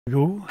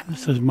Go.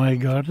 This is my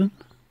garden.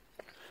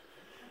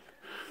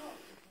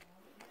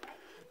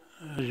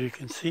 As you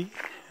can see,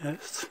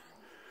 it's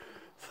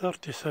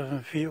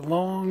 37 feet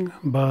long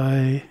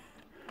by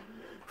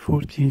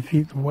 14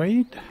 feet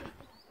wide.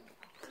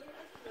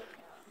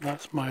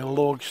 That's my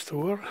log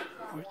store,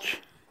 which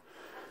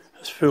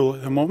is full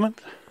at the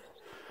moment.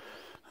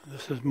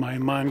 This is my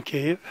man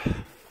cave.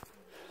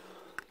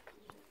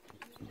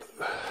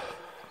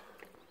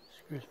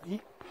 Excuse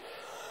me.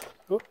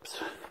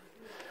 Oops.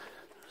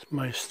 It's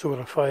my store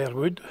of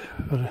firewood.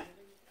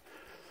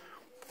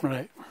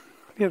 Right,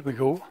 here we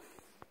go.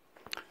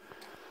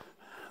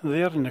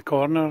 There in the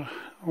corner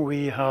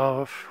we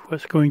have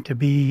what's going to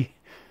be,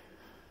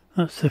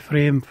 that's the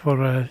frame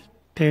for a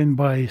 10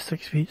 by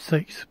 6 feet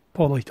 6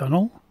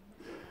 polytunnel.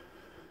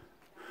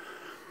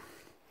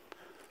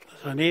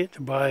 There's an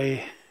 8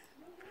 by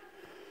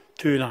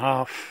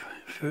 2.5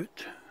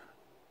 foot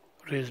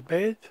raised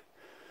bed.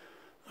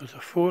 There's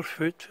a 4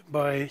 foot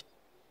by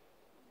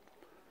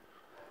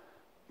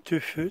 2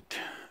 foot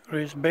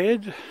raised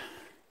bed.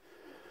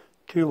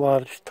 2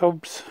 large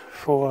tubs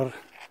for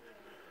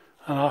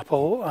an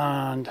apple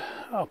and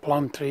a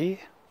plum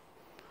tree.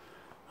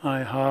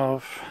 I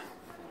have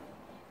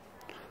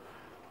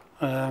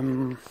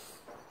a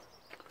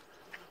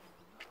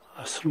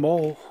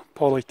small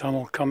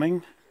polytunnel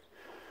coming,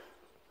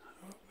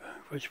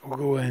 which will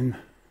go in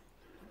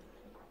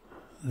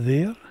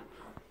there,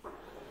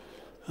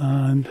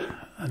 and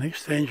an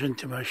extension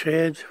to my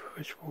shed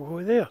which will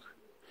go there.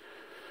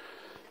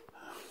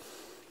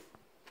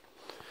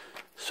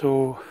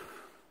 So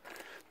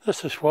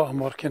this is what I'm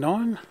working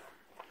on.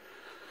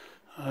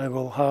 I've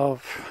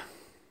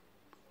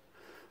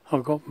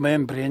got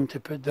membrane to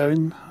put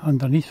down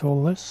underneath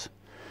all this.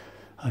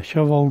 I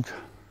shovelled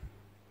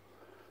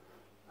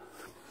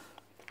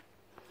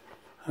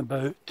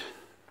about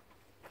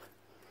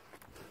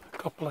a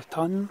couple of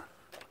ton,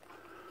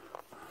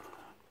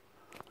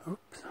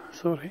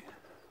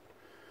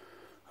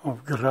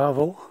 of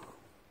gravel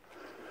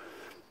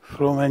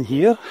from in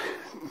here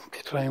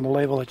to try and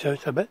level it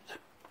out a bit.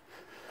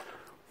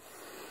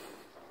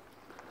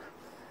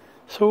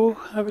 So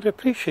I would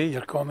appreciate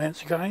your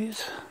comments,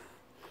 guys.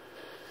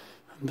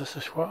 And this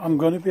is what I'm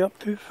going to be up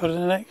to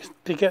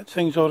to get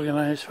things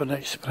organised for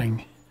next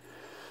spring.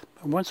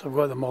 But once I've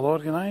got them all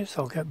organised,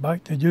 I'll get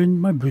back to doing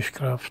my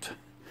bushcraft.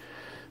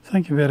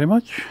 Thank you very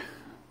much.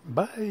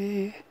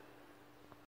 Bye.